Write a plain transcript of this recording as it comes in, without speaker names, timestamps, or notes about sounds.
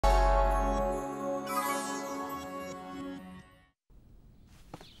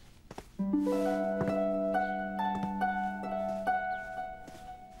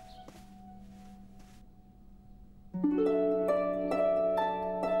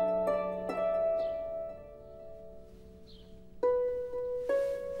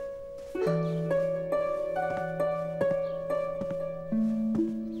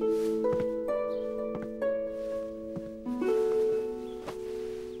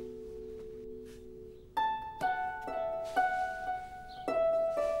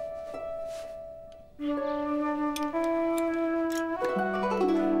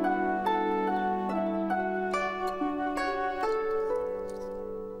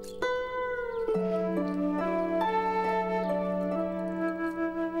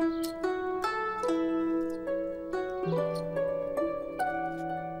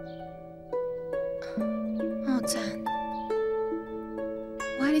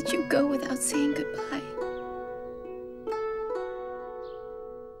did you go without saying goodbye?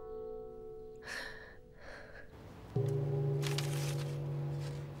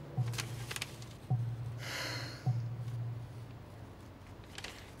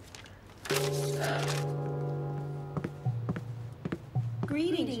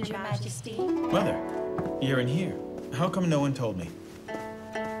 Greetings, Your Majesty. Mother, you're in here. How come no one told me?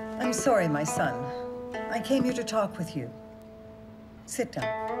 I'm sorry, my son. I came here to talk with you. Sit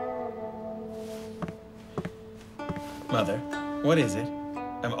down. Mother, what is it?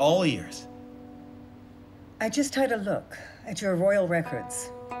 I'm all ears. I just had a look at your royal records.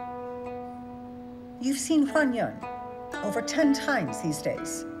 You've seen Huan Yun over 10 times these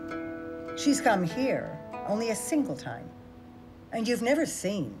days. She's come here only a single time. And you've never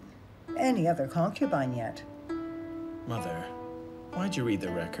seen any other concubine yet. Mother, why'd you read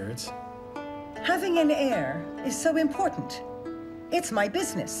the records? Having an heir is so important. It's my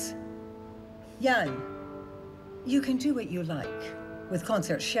business. Yan, you can do what you like with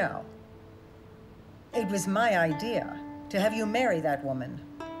Consort Xiao. It was my idea to have you marry that woman.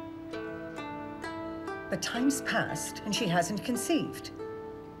 But time's passed and she hasn't conceived.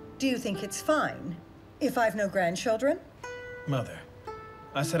 Do you think it's fine if I've no grandchildren? Mother,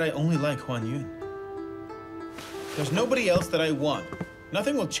 I said I only like Huan Yun. There's nobody else that I want.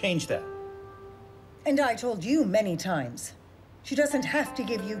 Nothing will change that. And I told you many times, she doesn't have to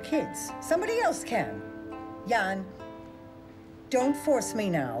give you kids. Somebody else can. Yan, don't force me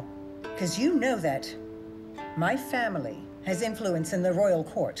now, because you know that my family has influence in the royal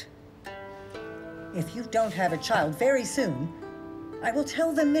court. If you don't have a child very soon, I will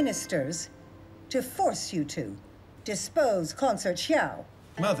tell the ministers to force you to dispose Consort Xiao.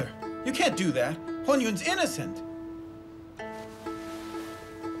 Mother, you can't do that. Huan Yun's innocent.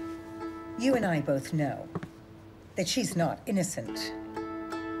 You and I both know that she's not innocent.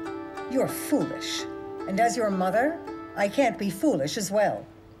 You're foolish. And as your mother, I can't be foolish as well.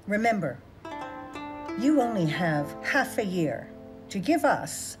 Remember, you only have half a year to give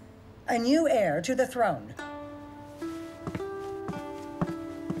us a new heir to the throne.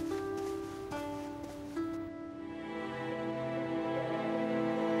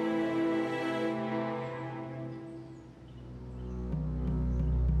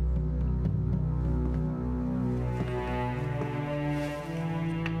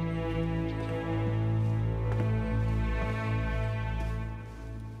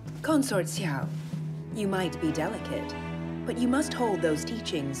 Consort Xiao, you might be delicate, but you must hold those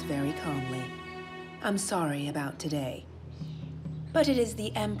teachings very calmly. I'm sorry about today, but it is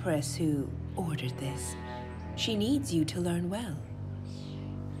the Empress who ordered this. She needs you to learn well.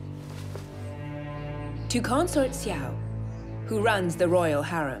 To Consort Xiao, who runs the royal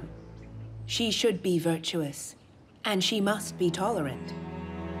harem, she should be virtuous, and she must be tolerant.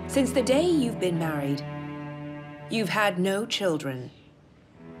 Since the day you've been married, you've had no children.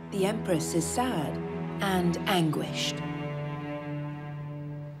 The Empress is sad and anguished.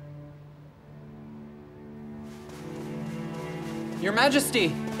 Your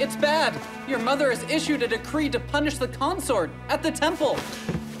Majesty, it's bad! Your mother has issued a decree to punish the consort at the temple!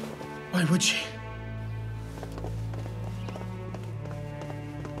 Why would she?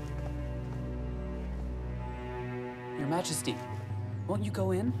 Your Majesty, won't you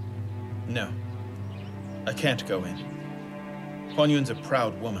go in? No, I can't go in. Huan Yun's a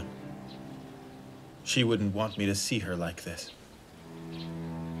proud woman. She wouldn't want me to see her like this.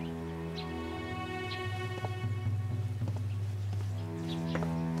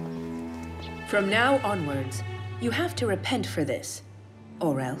 From now onwards, you have to repent for this,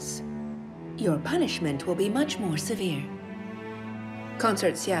 or else your punishment will be much more severe.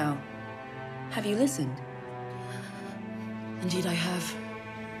 Consort Xiao, have you listened? Indeed I have.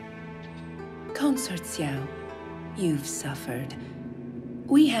 Consort Xiao, you've suffered.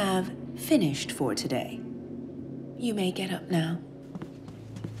 We have finished for today. You may get up now.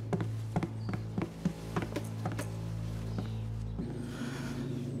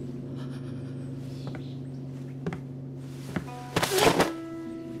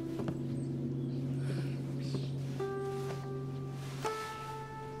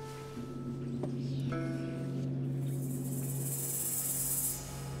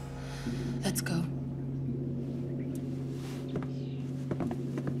 Let's go.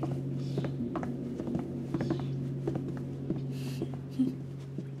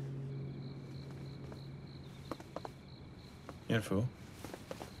 Yanfu,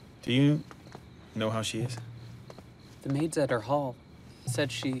 do you know how she is? The maids at her hall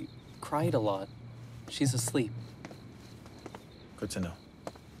said she cried a lot. She's asleep. Good to know.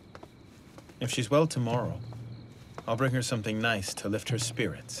 If she's well tomorrow, I'll bring her something nice to lift her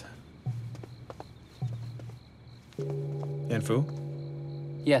spirits. Yanfu?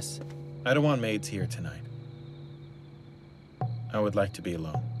 Yes. I don't want maids here tonight. I would like to be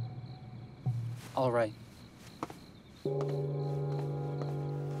alone. All right.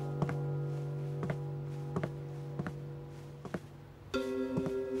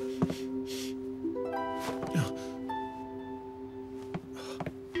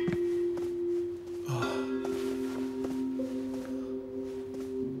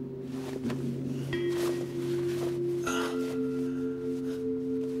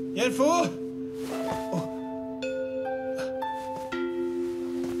 Yanfu?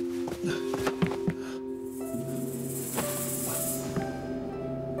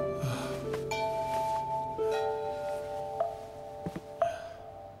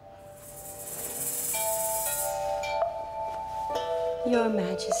 Your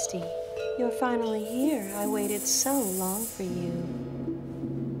Majesty, you're finally here. I waited so long for you.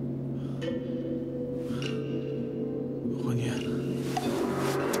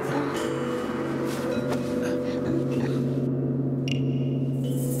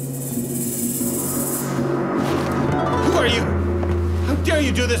 Who are you? How dare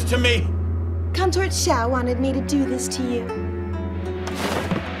you do this to me? Consort Xiao wanted me to do this to you.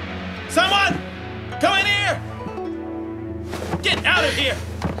 Someone! Come in here! Get out of here!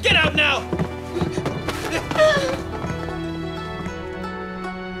 Get out now!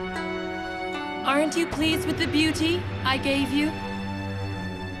 Aren't you pleased with the beauty I gave you?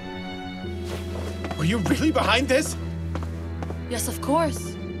 Were you really behind this? Yes, of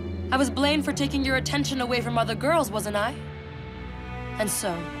course. I was blamed for taking your attention away from other girls, wasn't I? And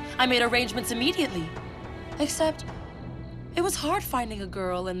so, I made arrangements immediately. Except, it was hard finding a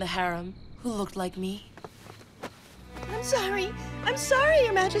girl in the harem who looked like me. I'm sorry. I'm sorry,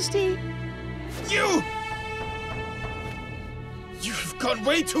 Your Majesty. You! You've gone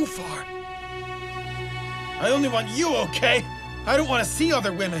way too far. I only want you, okay? I don't want to see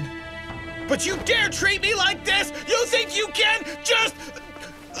other women. But you dare treat me like this? You think you can just...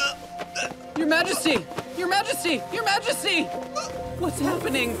 Your Majesty! Your Majesty! Your Majesty! What's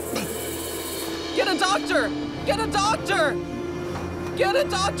happening? Get a doctor! Get a doctor! Get a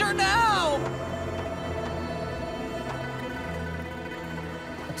doctor now!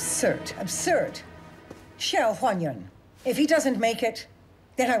 Absurd, absurd. Xiao Huanyun, if he doesn't make it,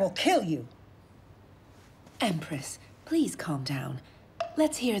 then I will kill you. Empress, please calm down.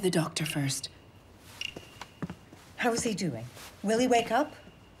 Let's hear the doctor first. How is he doing? Will he wake up?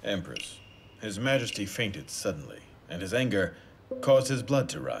 Empress, His Majesty fainted suddenly, and his anger caused his blood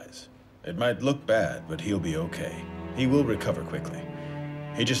to rise. It might look bad, but he'll be okay. He will recover quickly.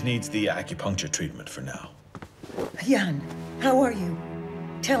 He just needs the acupuncture treatment for now. Yan, how are you?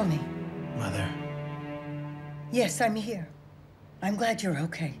 Tell me. Mother. Yes, I'm here. I'm glad you're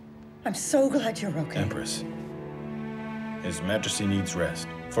okay. I'm so glad you're okay. Empress, His Majesty needs rest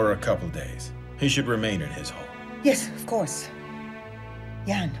for a couple days. He should remain in his home. Yes, of course.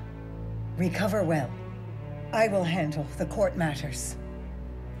 Yan, recover well. I will handle the court matters.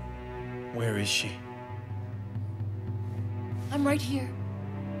 Where is she? I'm right here.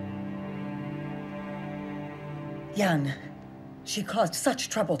 Yan, she caused such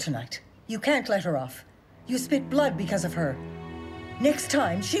trouble tonight. You can't let her off. You spit blood because of her. Next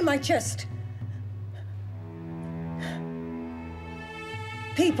time, she might just...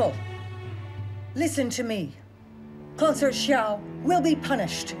 People, listen to me. Consort Xiao will be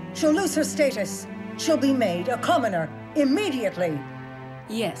punished. She'll lose her status. She'll be made a commoner immediately.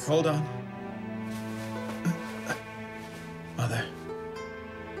 Yes. Hold on. Mother,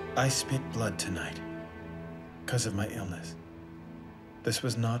 I spit blood tonight because of my illness. This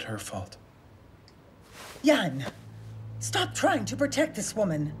was not her fault. Yan, stop trying to protect this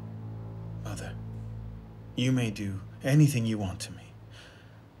woman. Mother, you may do anything you want to me.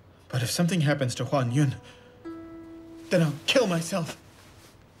 But if something happens to Huanyun, then I'll kill myself.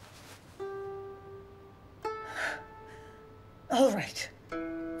 All right.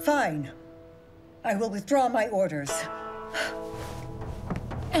 Fine. I will withdraw my orders.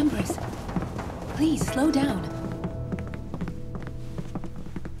 Empress, please slow down.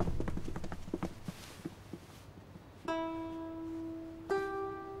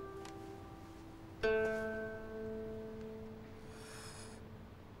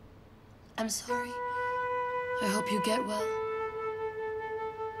 I'm sorry. I hope you get well.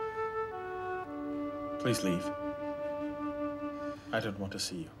 Please leave. I don't want to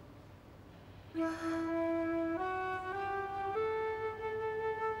see you.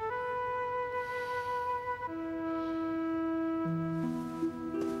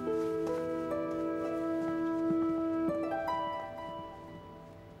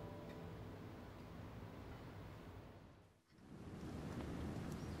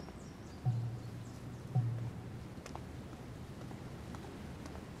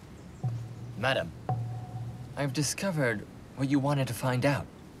 Madam, I've discovered what you wanted to find out.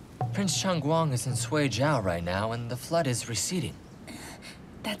 Prince Changguang is in Sui Zhao right now, and the flood is receding.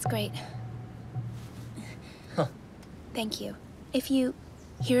 That's great. Huh. Thank you. If you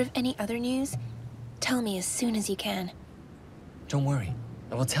hear of any other news, tell me as soon as you can. Don't worry,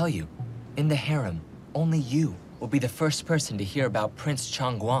 I will tell you. In the harem, only you will be the first person to hear about Prince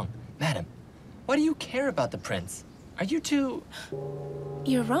Changguang. Madam, why do you care about the prince? Are you too...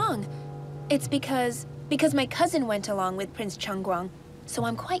 You're wrong. It's because my cousin went along with Prince Changguang, so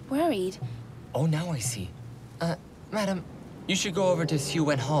I'm quite worried. Oh, now I see. Madam, you should go over to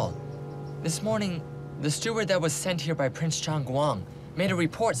Xiuwen Hall. This morning, the steward that was sent here by Prince Changguang made a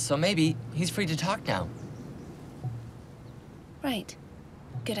report, so maybe he's free to talk now. Right.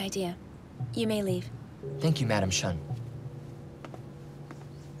 Good idea. You may leave. Thank you, Madam Shen.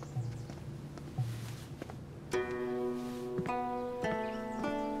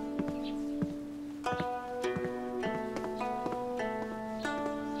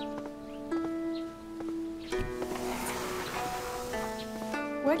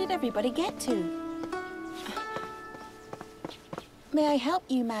 Where did everybody get to? May I help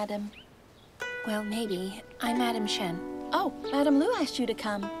you, madam? Well, maybe. I'm Madam Shen. Oh, Madam Lu asked you to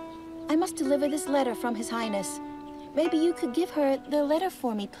come. I must deliver this letter from His Highness. Maybe you could give her the letter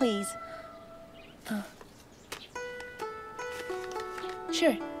for me, please. Oh.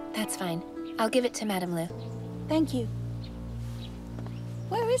 Sure, that's fine. I'll give it to Madam Lu. Thank you.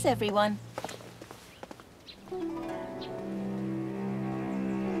 Where is everyone?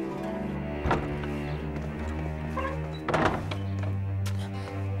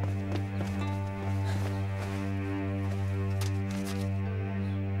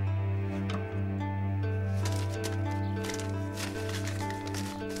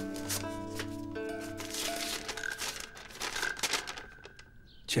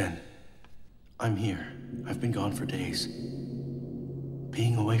 Chen, I'm here. I've been gone for days.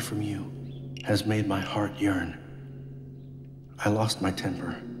 Being away from you has made my heart yearn. I lost my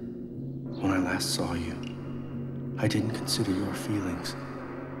temper when I last saw you. I didn't consider your feelings.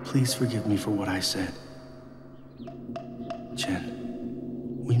 Please forgive me for what I said.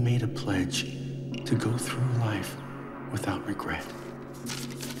 Chen, we made a pledge to go through life without regret.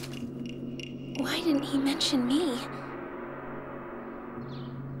 Why didn't he mention me?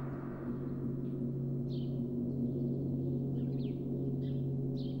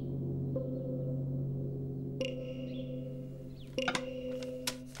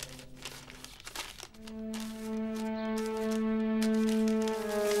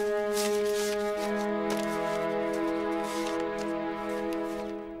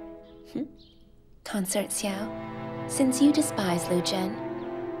 Consort Xiao, since you despise Lu Zhen,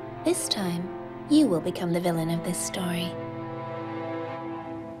 this time you will become the villain of this story.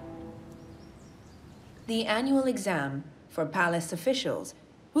 The annual exam for palace officials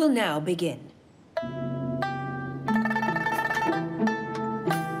will now begin.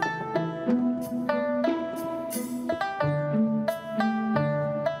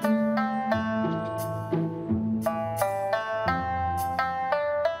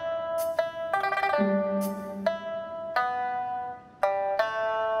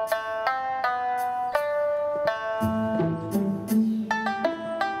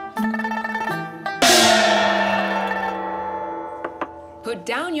 Put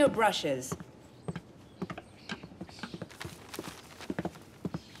down your brushes.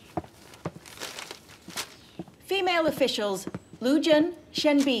 Female officials, Lu Zhen,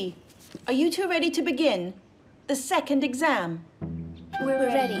 Shen Bi, are you two ready to begin the second exam? We're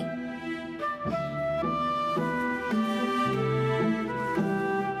ready.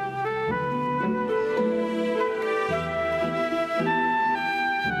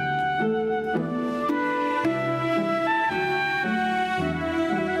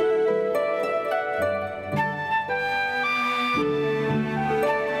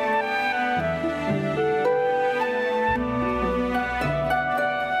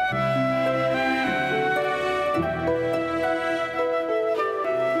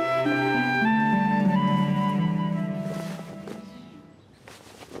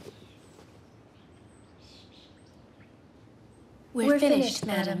 We're finished,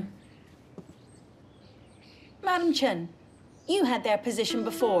 madam. Madam Chen, you had their position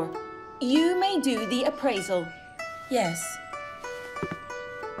before. You may do the appraisal. Yes.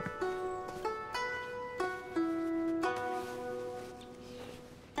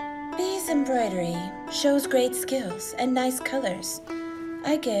 Bee's embroidery shows great skills and nice colors.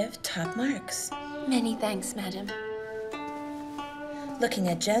 I give top marks. Many thanks, madam. Looking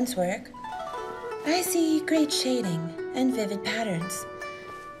at Zhen's work, I see great shading and vivid patterns.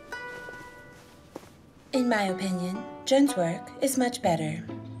 In my opinion, Zhen's work is much better.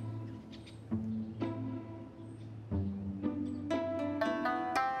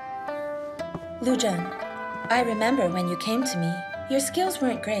 Lu Zhen, I remember when you came to me, your skills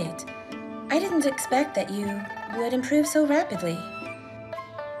weren't great. I didn't expect that you would improve so rapidly.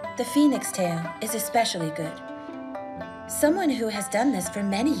 The phoenix tail is especially good. Someone who has done this for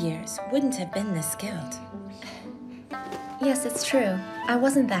many years wouldn't have been this skilled. Yes, it's true. I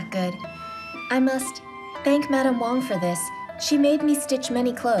wasn't that good. I must thank Madame Wang for this. She made me stitch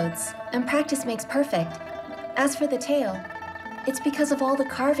many clothes, and practice makes perfect. As for the tail, it's because of all the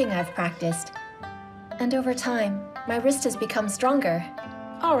carving I've practiced. And over time, my wrist has become stronger.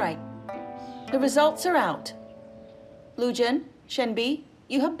 All right. The results are out. Lu Zhen, Shenbi,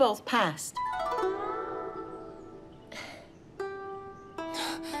 you have both passed.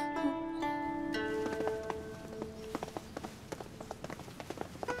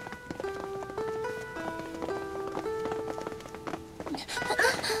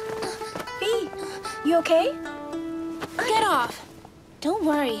 Bea, you okay? Get off. Don't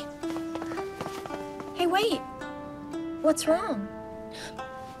worry. Hey, wait. What's wrong?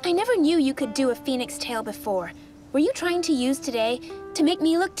 I never knew you could do a phoenix tail before. Were you trying to use today to make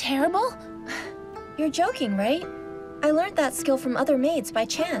me look terrible? You're joking, right? I learned that skill from other maids by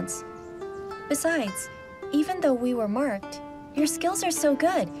chance. Besides, even though we were marked, your skills are so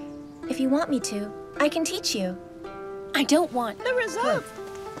good. If you want me to, I can teach you. I don't want. The results!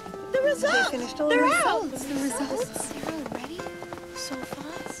 The results! They finished all They're the out! results. The results? They're already? So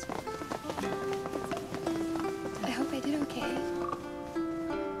fast? I hope I did okay.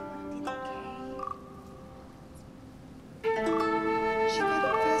 She got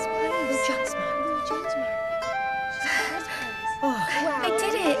her first place. Lu Zhen's mark. Lu Zhen's mark. She's got first place. Oh, wow. I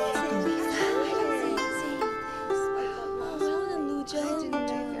did it! Well done, Lu Zhen. I didn't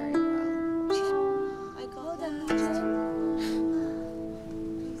do very well. I got that.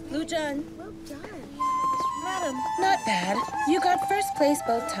 Lu Zhen, Well done. Madam, not bad. You got first place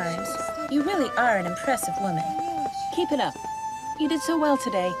both times. You really are an impressive woman. Keep it up. You did so well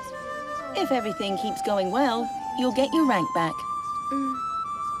today. If everything keeps going well, you'll get your rank back.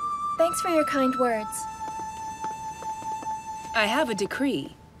 thanks for your kind words. I have a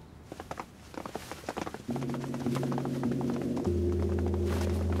decree.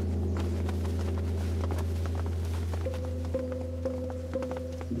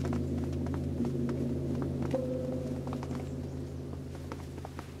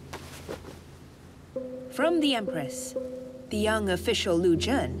 From the Empress, the young official Lu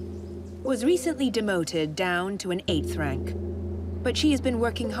Zhen was recently demoted down to an 8th rank. But she has been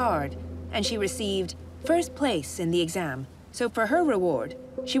working hard, and she received first place in the exam. So for her reward,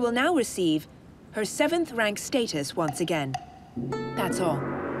 she will now receive her 7th rank status once again. That's all.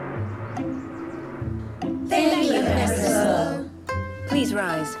 Thank you, Empress. Please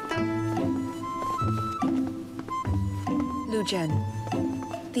rise. Lu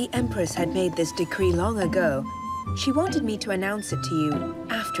Zhen, the Empress had made this decree long ago. She wanted me to announce it to you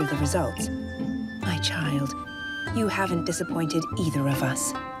after the results. My child, you haven't disappointed either of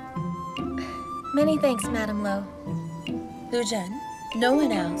us. Many thanks, Madame Lo. Lu Zhen, no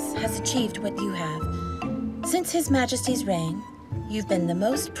one else has achieved what you have. Since His Majesty's reign, you've been the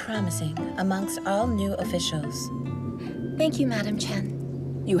most promising amongst all new officials. Thank you, Madam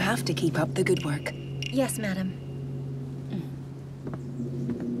Chen. You have to keep up the good work. Yes, Madam.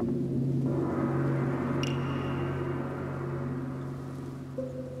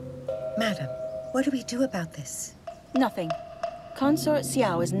 Madam, what do we do about this? Nothing. Consort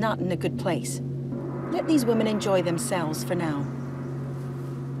Xiao is not in a good place. Let these women enjoy themselves for now.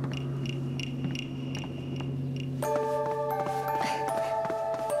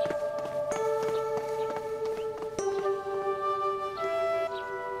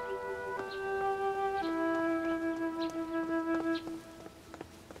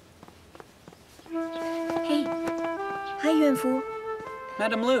 Hey. Hi, Yuanfu.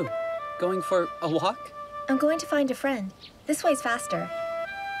 Madame Lu, going for a walk? I'm going to find a friend. This way's faster.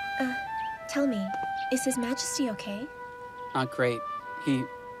 Tell me, is His Majesty okay? Not great. He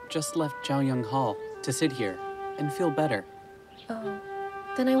just left Zhaoliying Hall to sit here and feel better. Oh,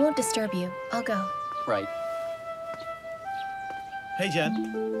 then I won't disturb you. I'll go. Right. Hey, Jen.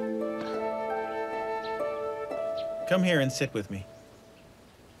 Come here and sit with me.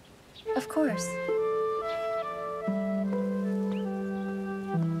 Of course.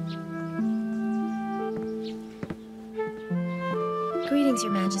 Greetings,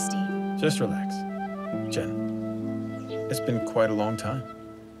 Your Majesty. Just relax. Jen, it's been quite a long time.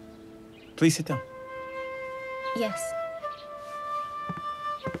 Please sit down. Yes.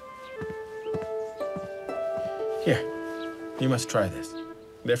 You must try this.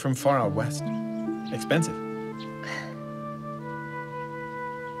 They're from far out west. Expensive.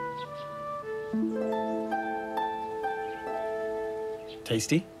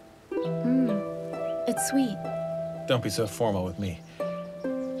 Tasty? It's sweet. Don't be so formal with me.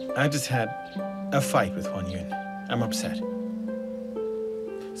 I just had a fight with Huan Yun. I'm upset.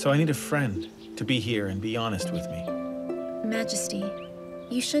 So I need a friend to be here and be honest with me. Majesty,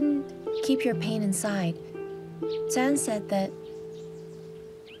 you shouldn't keep your pain inside. Zhan said that...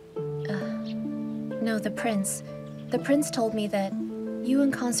 No, the prince. The prince told me that you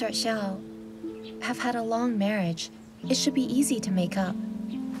and Consort Xiao have had a long marriage. It should be easy to make up.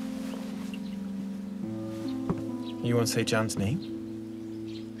 You won't say Zhan's name?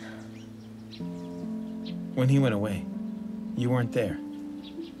 When he went away, you weren't there.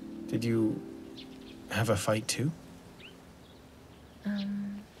 Did you have a fight too?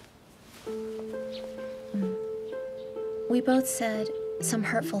 We both said some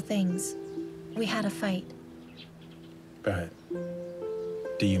hurtful things. We had a fight. But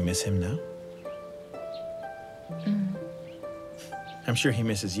do you miss him now? I'm sure he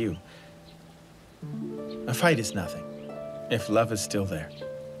misses you. A fight is nothing, if love is still there.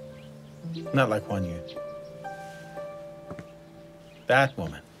 Not like Huan Yun. That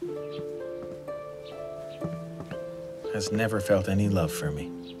woman has never felt any love for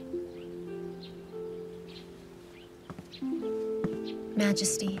me.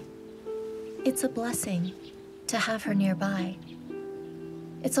 Majesty, it's a blessing to have her nearby.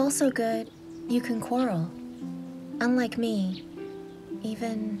 It's also good you can quarrel. Unlike me,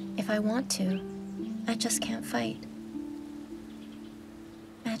 even if I want to, I just can't fight.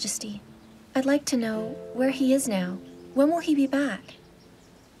 Majesty, I'd like to know where he is now. When will he be back?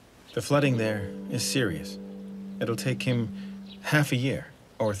 The flooding there is serious. It'll take him half a year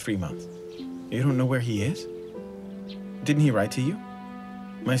or 3 months. You don't know where he is? Didn't he write to you?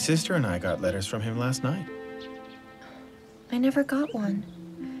 My sister and I got letters from him last night. I never got one.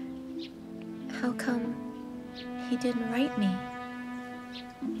 How come he didn't write me?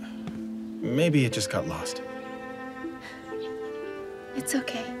 Maybe it just got lost. It's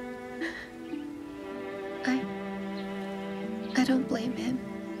okay. I don't blame him.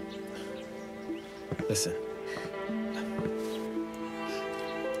 Listen.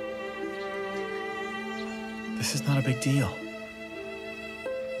 This is not a big deal.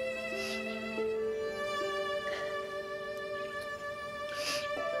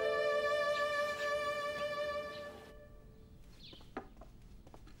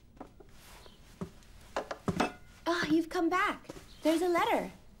 Oh, you've come back. There's a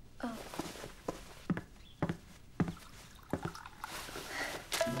letter. Oh.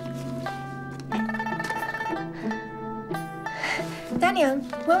 Danyang,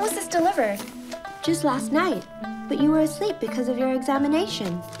 when was this delivered? Just last night, but you were asleep because of your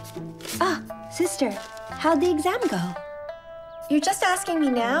examination. Ah, sister, how'd the exam go? You're just asking me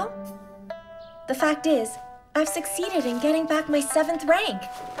now? The fact is, I've succeeded in getting back my 7th rank.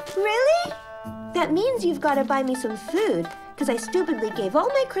 Really? That means you've got to buy me some food, because I stupidly gave all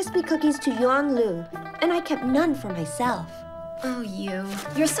my crispy cookies to Yuan Lu, and I kept none for myself. Oh,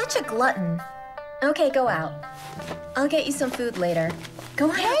 you're such a glutton. Okay, go out. I'll get you some food later. Go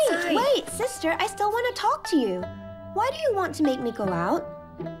outside. Wait, sister, I still want to talk to you. Why do you want to make me go out?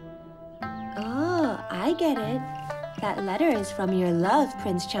 Oh, I get it. That letter is from your love,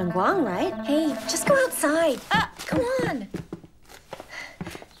 Prince Changguang, right? Hey, just go outside. Come on.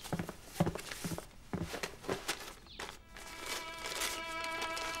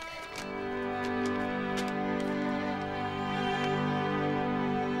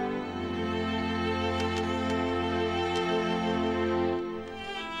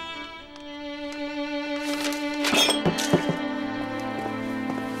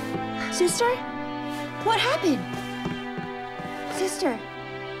 Sister? What happened?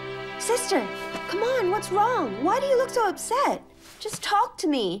 Sister, come on, what's wrong? Why do you look so upset? Just talk to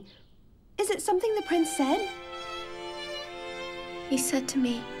me. Is it something the prince said? He said to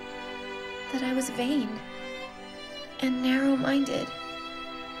me that I was vain and narrow-minded.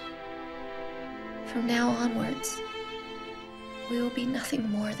 From now onwards, we will be nothing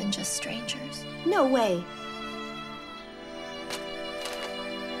more than just strangers. No way.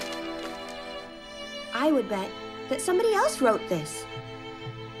 I would bet that somebody else wrote this.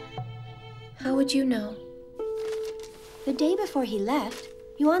 How would you know? The day before he left,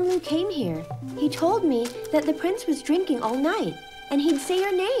 Yuan Lu came here. He told me that the prince was drinking all night, and he'd say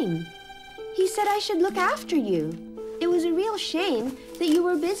your name. He said I should look after you. It was a real shame that you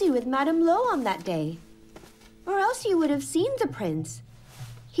were busy with Madame Lo on that day. Or else you would have seen the prince.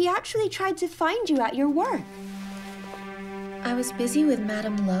 He actually tried to find you at your work. I was busy with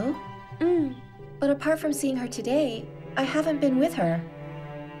Madame Lo. But apart from seeing her today, I haven't been with her.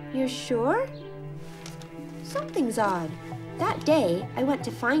 You're sure? Something's odd. That day, I went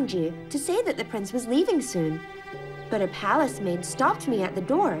to find you to say that the prince was leaving soon. But a palace maid stopped me at the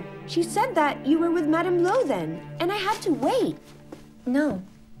door. She said that you were with Madame Lo then, and I had to wait. No,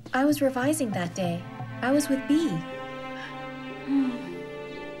 I was revising that day. I was with B.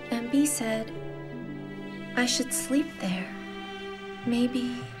 And B said I should sleep there.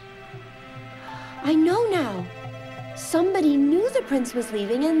 Maybe... I know now. Somebody knew the prince was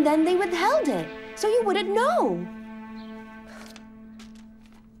leaving and then they withheld it, so you wouldn't know.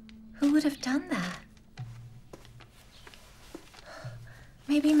 Who would have done that?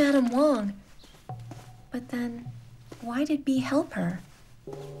 Maybe Madame Wong. But then, why did B help her?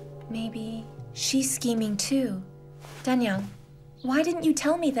 Maybe she's scheming too. Danyang, why didn't you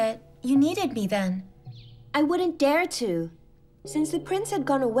tell me that you needed me then? I wouldn't dare to. Since the prince had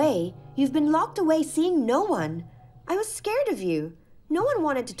gone away, you've been locked away seeing no one. I was scared of you. No one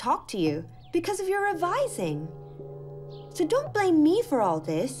wanted to talk to you because of your revising. So don't blame me for all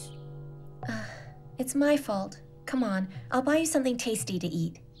this. It's my fault. Come on, I'll buy you something tasty to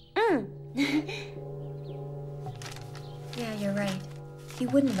eat. Yeah, you're right. He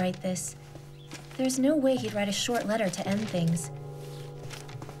wouldn't write this. There's no way he'd write a short letter to end things.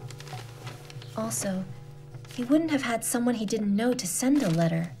 Also, he wouldn't have had someone he didn't know to send a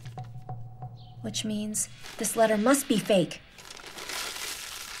letter. Which means this letter must be fake.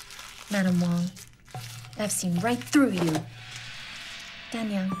 Madame Wong, I've seen right through you.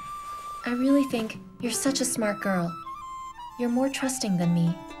 Danyang, I really think you're such a smart girl. You're more trusting than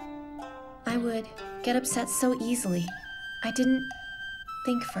me. I would get upset so easily. I didn't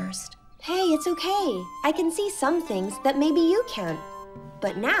think first. Hey, it's okay. I can see some things that maybe you can't.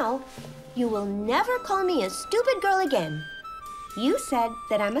 But now, you will never call me a stupid girl again. You said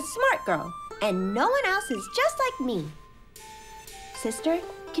that I'm a smart girl, and no one else is just like me. Sister,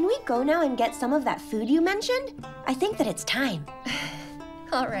 can we go now and get some of that food you mentioned? I think that it's time.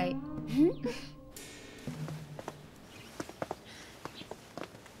 All right.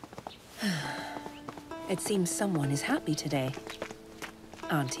 It seems someone is happy today.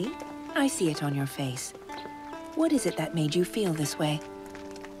 Auntie, I see it on your face. What is it that made you feel this way?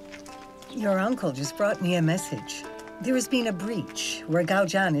 Your uncle just brought me a message. There has been a breach where Gao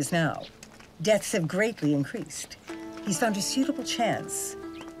Zhan is now. Deaths have greatly increased. He's found a suitable chance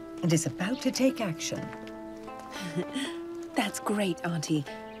and is about to take action. That's great, Auntie.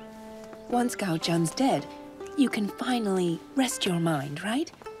 Once Gao Zhan's dead, you can finally rest your mind, right?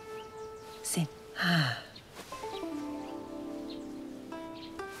 Sit.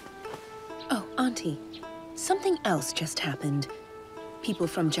 Oh, Auntie, something else just happened. People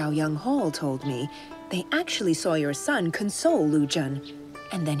from Zhaoliying Hall told me they actually saw your son console Lu Zhen,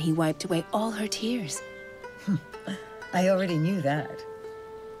 and then he wiped away all her tears. I already knew that.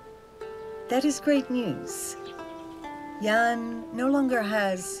 That is great news. Yan no longer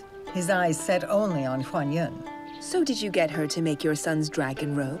has his eyes set only on Huan Yun. So did you get her to make your son's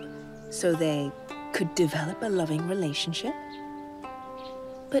dragon robe, so they could develop a loving relationship?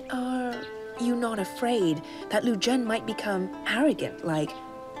 But are you not afraid that Lu Zhen might become arrogant like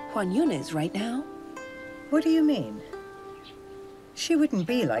Huan Yun is right now? What do you mean? She wouldn't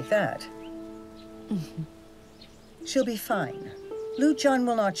be like that. She'll be fine. Lu Zhen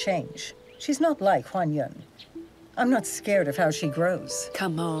will not change. She's not like Huan Yun. I'm not scared of how she grows.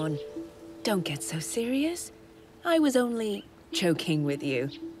 Come on, don't get so serious. I was only joking with you.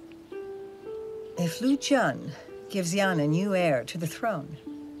 If Lu Zhen gives Yan a new heir to the throne,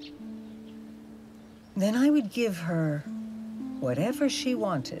 then I would give her whatever she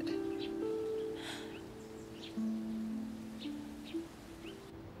wanted.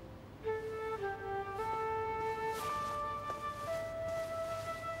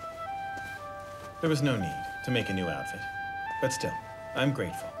 There was no need to make a new outfit. But still, I'm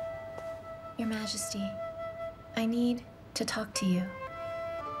grateful. Your Majesty, I need to talk to you.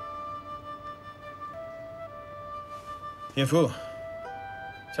 Fu,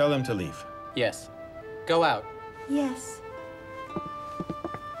 tell them to leave. Yes. Go out. Yes.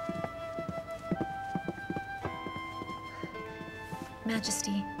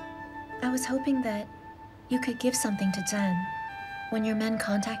 Majesty, I was hoping that you could give something to Zhen when your men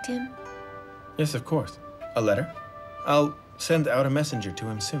contact him. Yes, of course. A letter? I'll send out a messenger to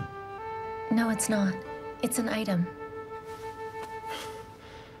him soon. No, it's not. It's an item.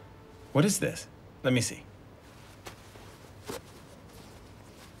 What is this? Let me see.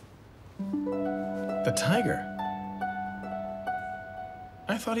 The tiger.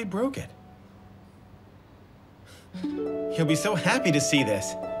 I thought he broke it. He'll be so happy to see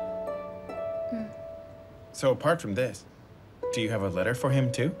this. So apart from this, do you have a letter for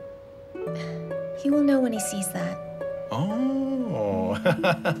him too? He will know when he sees that. Oh.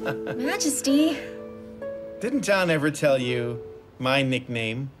 Majesty! Didn't John ever tell you my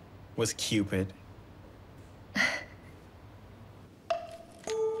nickname was Cupid?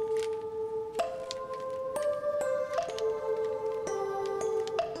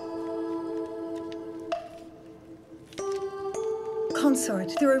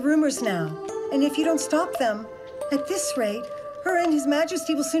 Consort, there are rumors now. And if you don't stop them, at this rate, her and His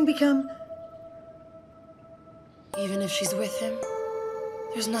Majesty will soon become... Even if she's with him,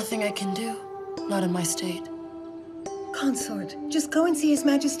 there's nothing I can do. Not in my state. Consort, just go and see His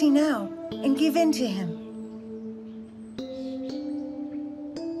Majesty now, and give in to him.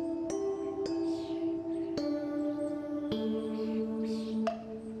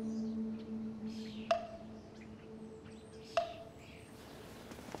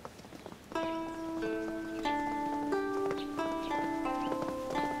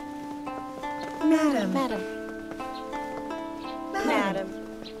 Madam. Madam.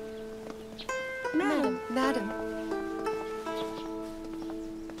 Madam. Madam.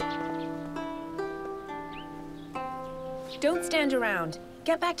 Don't stand around.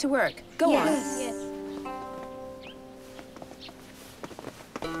 Get back to work. Go on. Yes.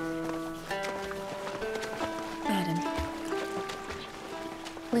 Madam.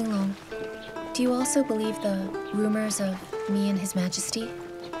 Linglong, do you also believe the rumors of me and His Majesty?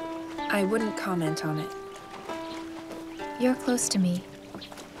 I wouldn't comment on it. You're close to me.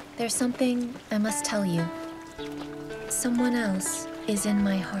 There's something I must tell you. Someone else is in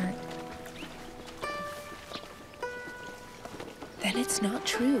my heart. Then it's not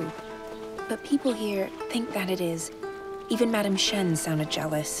true. But people here think that it is. Even Madame Chen sounded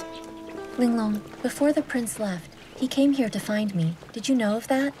jealous. Linglong, before the prince left, he came here to find me. Did you know of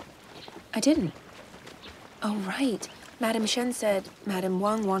that? I didn't. Oh, right. Madame Chen said Madame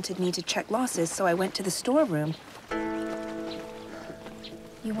Wang wanted me to check losses, so I went to the storeroom.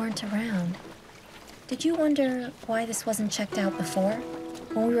 You weren't around. Did you wonder why this wasn't checked out before?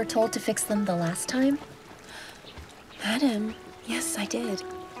 When we were told to fix them the last time? Madam, yes, I did.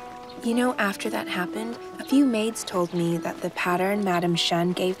 You know, after that happened, a few maids told me that the pattern Madame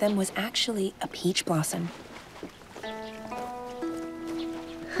Chen gave them was actually a peach blossom.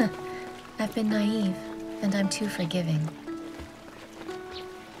 I've been naive, and I'm too forgiving.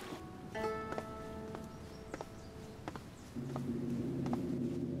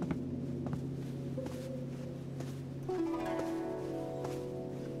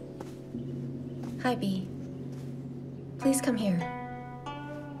 Hi, Bee. Please come here.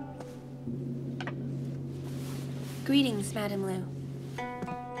 Greetings, Madame Lu.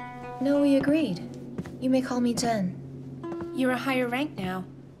 No, we agreed. You may call me Zhen. You're a higher rank now.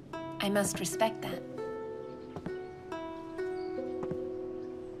 I must respect that.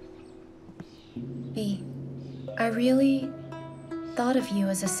 Bee, I really thought of you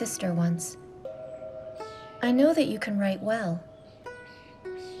as a sister once. I know that you can write well,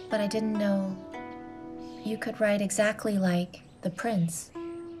 but I didn't know you could write exactly like the prince.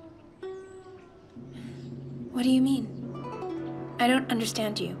 What do you mean? I don't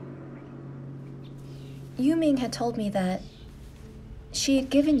understand you. Yu Ming had told me that she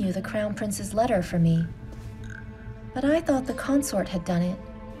had given you the Crown Prince's letter for me, but I thought the consort had done it.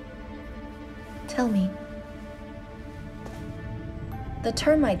 Tell me. The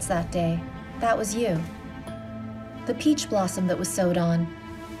termites that day, that was you. The peach blossom that was sewed on,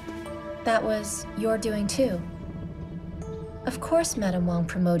 that was your doing too. Of course Madame Wang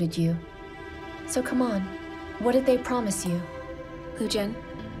promoted you. So come on, what did they promise you? Lu Zhen,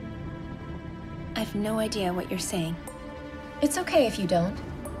 I've no idea what you're saying. It's okay if you don't.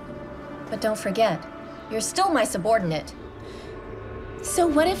 But don't forget, you're still my subordinate. So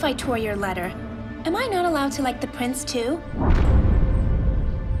what if I tore your letter? Am I not allowed to like the prince too?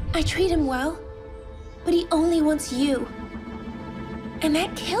 I treat him well, but he only wants you. And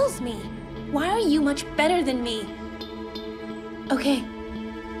that kills me. Why are you much better than me? Okay,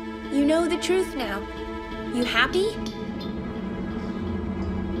 you know the truth now. You happy?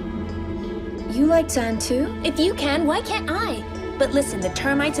 You like Zhan too? If you can, why can't I? But listen, the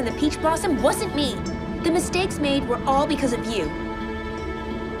termites and the peach blossom wasn't me. The mistakes made were all because of you.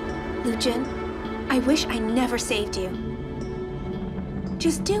 Lu Zhen, I wish I never saved you.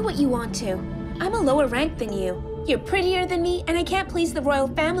 Just do what you want to. I'm a lower rank than you. You're prettier than me, and I can't please the royal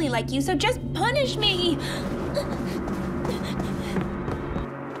family like you, so just punish me!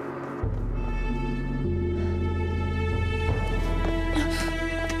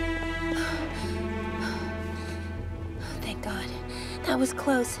 That was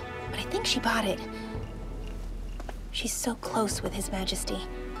close, but I think she bought it. She's so close with His Majesty.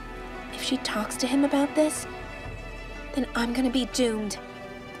 If she talks to him about this, then I'm gonna be doomed.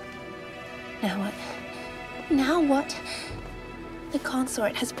 Now what? Now what? The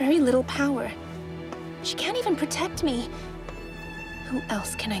consort has very little power. She can't even protect me. Who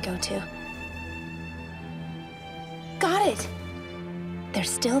else can I go to? Got it! There's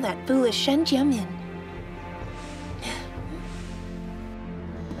still that foolish Shen Jiamin.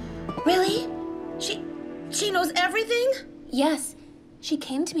 Really? She knows everything? Yes. She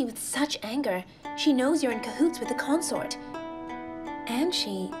came to me with such anger. She knows you're in cahoots with the consort. And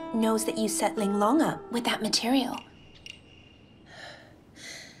she knows that you set Ling Long up with that material.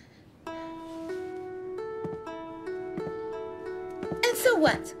 And so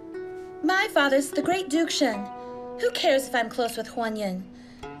what? My father's the great Duke Shen. Who cares if I'm close with Huan Yin?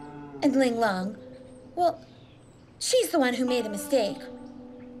 And Ling Long, well, she's the one who made a mistake.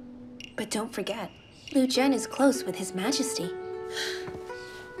 But don't forget, Lu Zhen is close with His Majesty.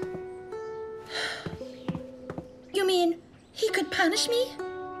 You mean he could punish me?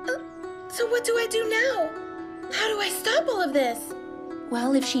 So what do I do now? How do I stop all of this?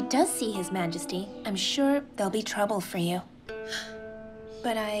 Well, if she does see His Majesty, I'm sure there'll be trouble for you.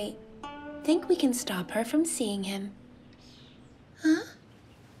 But I think we can stop her from seeing him. Huh?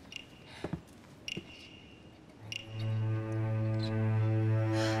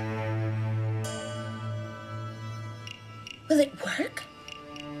 Will it work?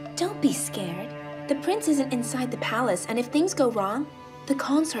 Don't be scared. The prince isn't inside the palace, and if things go wrong, the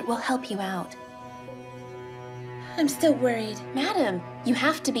consort will help you out. I'm still worried. Madam, you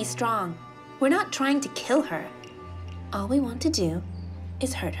have to be strong. We're not trying to kill her. All we want to do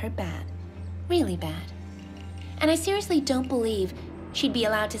is hurt her bad. Really bad. And I seriously don't believe she'd be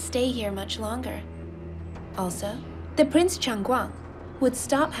allowed to stay here much longer. Also, the Prince Changguang would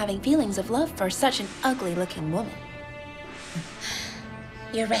stop having feelings of love for such an ugly-looking woman.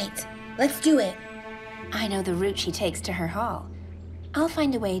 You're right. Let's do it. I know the route she takes to her hall. I'll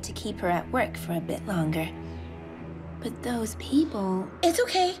find a way to keep her at work for a bit longer. But those people... It's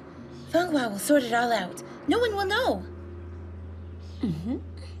okay. Fenghua will sort it all out. No one will know. Mm-hmm.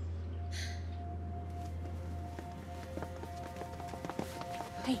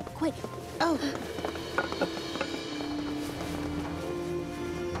 Hey, quick. Oh.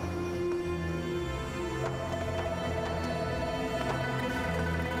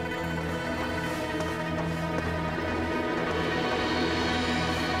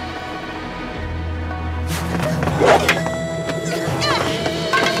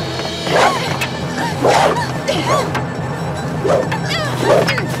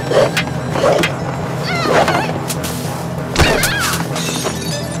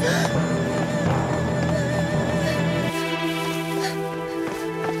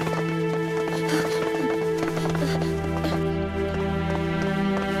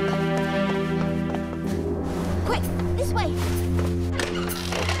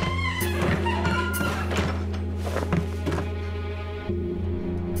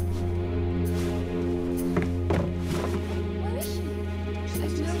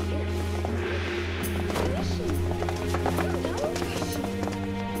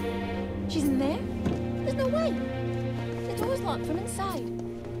 From inside.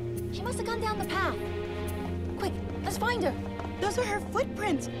 She must have gone down the path. Quick, let's find her. Those are her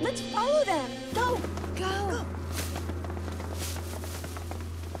footprints. Let's follow them. Go. Go.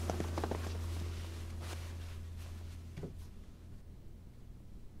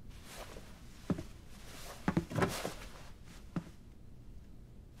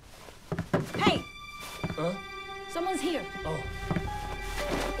 Hey! Huh? Someone's here. Oh.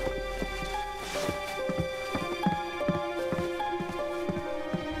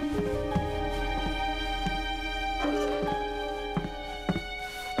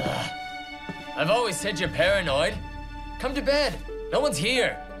 I've always said you're paranoid. Come to bed. No one's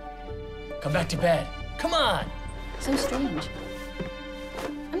here. Come back to bed. Come on. So strange.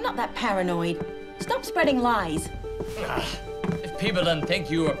 I'm not that paranoid. Stop spreading lies. If people didn't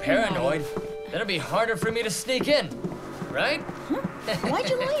think you were paranoid, then it'd be harder for me to sneak in, right? Huh? Why'd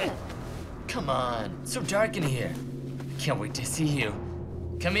you lie? Come on. It's so dark in here. I can't wait to see you.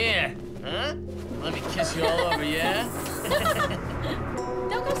 Come here. Huh? Let me kiss you all over, yeah?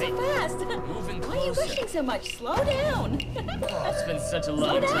 Don't go so fast. Moving closer. Why are you rushing so much? Slow down. Oh, it's been such a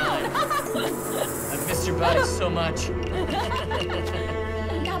long time. I've missed your body so much.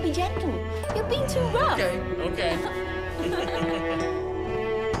 Now be gentle. You're being too rough. Okay.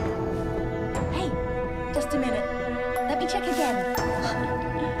 Hey, just a minute. Let me check again.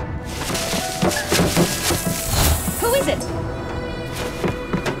 Who is it?